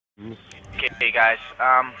Okay, guys.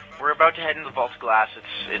 We're about to head into the Vault of Glass.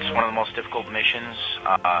 It's one of the most difficult missions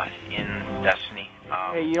in Destiny.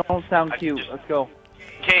 Hey, you don't sound cute. Let's go.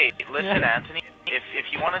 Okay, listen, Anthony.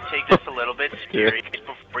 If you want to take this a little bit serious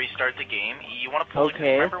before you start the game, you want to pull.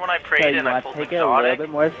 Okay. Remember when I prayed and I pulled take it a little bit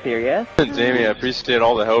more serious? Jamie, I appreciate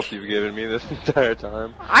all the help you've given me this entire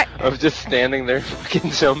time. Of just standing there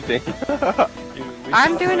fucking jumping.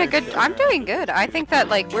 I'm doing good. I think that,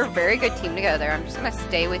 like, we're a very good team together. I'm just gonna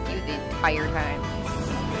stay with you the entire time.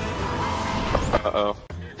 Uh-oh.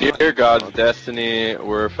 Dear God's Destiny,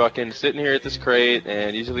 we're fucking sitting here at this crate,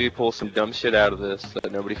 and usually we pull some dumb shit out of this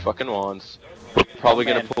that nobody fucking wants. We're probably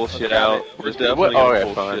gonna pull shit out. We're definitely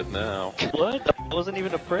gonna pull shit now. What? That wasn't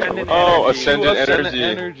even a prayer. Oh, Ascendant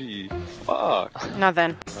Energy. Fuck.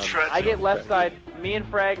 Nothing. I get left side. Me and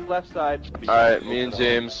Frag, left side. Alright, me and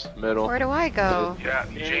James, middle. Where do I go? Yeah,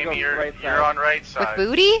 Jamie, you're right on right side. With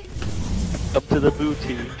booty? Up to the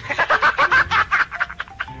booty.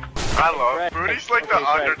 I love Booty's like the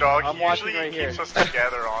underdog. I'm He usually right keeps here. us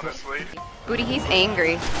together, honestly. Booty, he's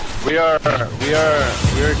angry. We are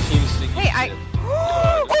Team Sticky. Hey,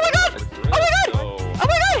 oh my god! Oh my god! Oh my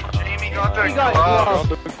god! Jamie got the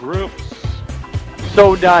glove.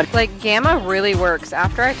 So done. Like, Gamma really works.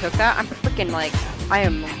 After I took that, I'm freaking like, I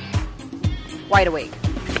am wide awake.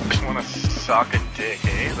 Just wanna suck a dick,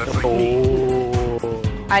 eh? That's like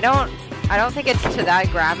I don't think it's to that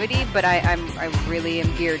gravity, but I really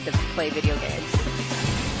am geared to play video games.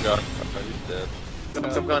 God, he's dead. Turn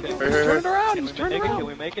it around. Can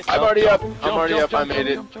we make it? I'm already up. I'm already up. I made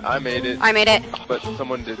it. I made it. But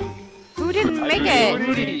someone didn't. Who didn't make it?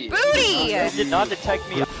 Booty. Booty! It did not detect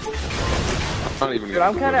me. Not even Dude,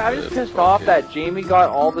 I'm just pissed off that Jamie got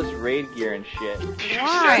all this raid gear and shit.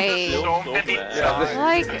 Why? so many times.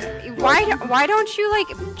 Like, why don't you, like,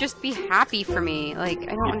 just be happy for me? Like,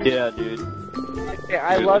 I don't understand. Yeah, dude. Yeah,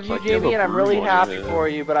 I Dude, love looks you, like you have Jamie, a and I'm really bruise on your happy head. for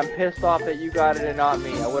you, but I'm pissed off that you got it and not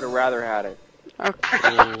me. I would have rather had it.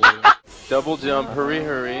 Okay. Double jump. Hurry,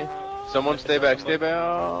 hurry. Someone stay back. Stay back.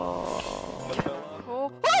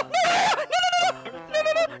 Cool.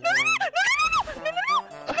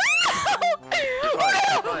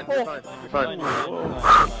 You're fine.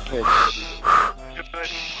 Good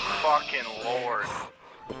fucking lord.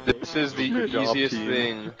 This is the easiest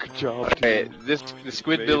thing. Good job. Okay, the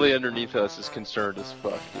Squid Billy underneath us is concerned as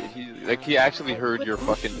fuck, dude. He actually heard your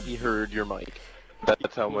he heard your mic.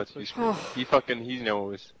 That's how much he screamed. He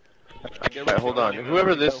knows. Alright, hold on.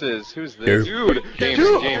 Whoever this is, who's this? Dude!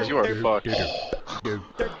 James, you are fucked. James,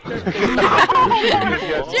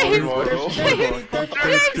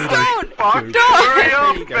 don't! Hurry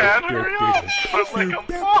up, man, hurry up! I'm like, I'm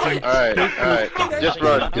fine. Alright, just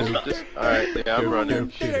run. Alright, yeah, I'm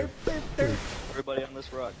running. Everybody on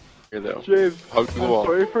this rock. Here though. James, Hug the wall.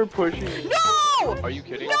 sorry for pushing you. No! Are you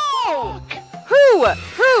kidding? No! Who?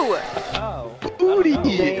 Oh. Booty!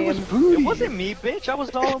 It was It wasn't me, bitch. I was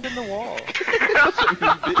all up in the wall.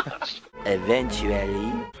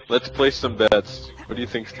 Eventually. Let's place some bets. What do you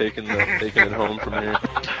think's taking it home from here?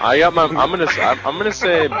 I'm gonna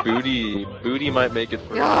say Booty. Booty might make it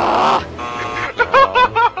first.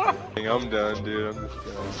 I'm done, dude. I'm just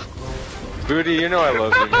done. Booty, you know I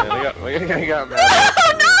love you, man. I got mad.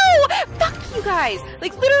 Oh no! Fuck you guys!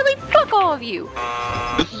 Like, literally, fuck all of you!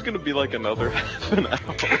 This is gonna be like another half an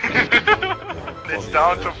hour. It's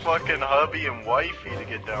down to fucking hubby and wifey to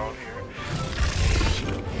get down here.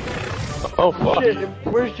 Oh fuck. Shit,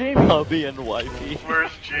 where's Jamie? Hubby and wifey.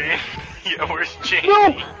 Where's Jamie? Yeah, where's Jamie?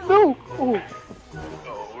 No! Oh.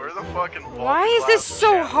 Oh, where the fucking Why is this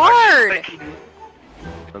so hard?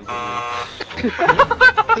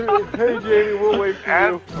 Hey Jamie, we'll wait for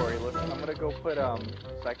you. Sorry, listen, I'm gonna go put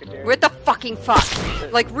secondary. What the fucking fuck?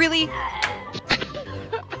 Like, really? I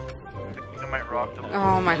might rock the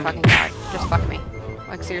Oh my fucking god. Just fuck me.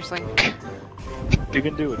 Like, seriously. You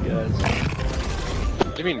can do it, guys.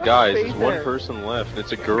 What do you mean, guys? There's one person left.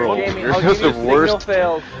 It's a girl. Jamie, You're I'll just give the you signal worst.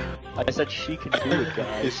 fails. I said she can do it,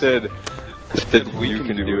 guys. He said we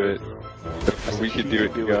can do it. We can do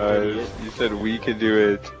it, guys. You said we can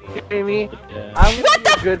do it. Jamie, Yeah. I'm gonna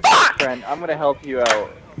be a good friend. I'm gonna help you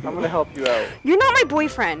out. You're not my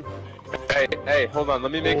boyfriend. Hey, hold on.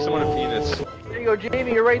 Let me make someone a penis. There you go,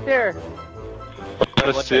 Jamie, you're right there.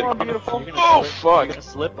 Let's sit. Oh, beautiful. Oh, You're fuck. gonna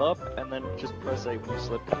slip up and then just press A when you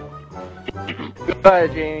slip down. Goodbye,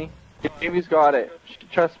 Jamie. Jamie's got it.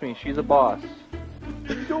 Trust me, she's a boss.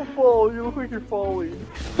 Don't fall, you look like you're falling.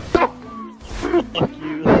 Fuck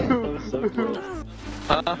you, that was so close.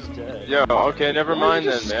 Yo, okay, never mind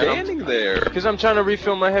then, man. Standing there. Because I'm trying to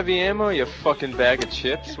refill my heavy ammo, you fucking bag of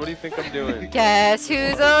chips. What do you think I'm doing? Guess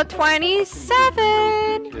who's a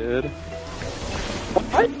 27? Kid.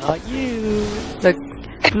 Not you. Look,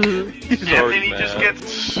 He's And then already he mad. just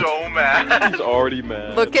gets so mad. He's already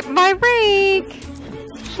mad. look at my rank.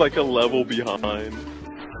 It's like a level behind.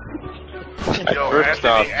 Yo, First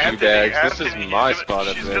off, Anthony, G-Bags, this Anthony, is my she's spot gonna-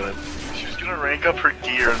 up she's there. gonna- She's gonna rank up her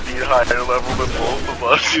gear and be higher level than both of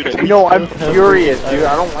us. Dude, No, I'm furious, dude.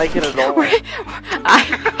 I don't like it at all.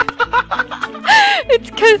 It's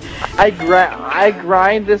cause I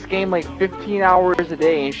grind this game like 15 hours a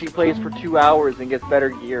day, and she plays for 2 hours and gets better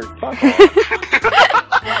gear. Fuck off.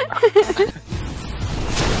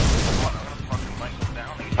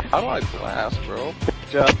 How do I blast, bro? Good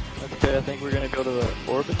job. Okay, I think we're gonna go to the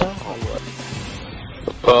orbit now, or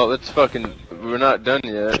what? Well, let's fucking... We're not done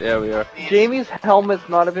yet. Yeah, we are. Jamie's helmet's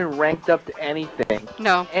not even ranked up to anything,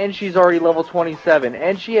 no. and she's already level 27,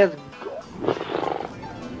 and she has.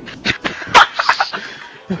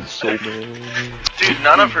 So mad. Dude,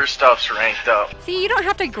 none of her stuff's ranked up. See, you don't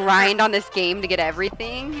have to grind on this game to get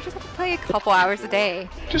everything. You just have to play a couple hours a day.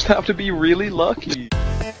 Just have to be really lucky.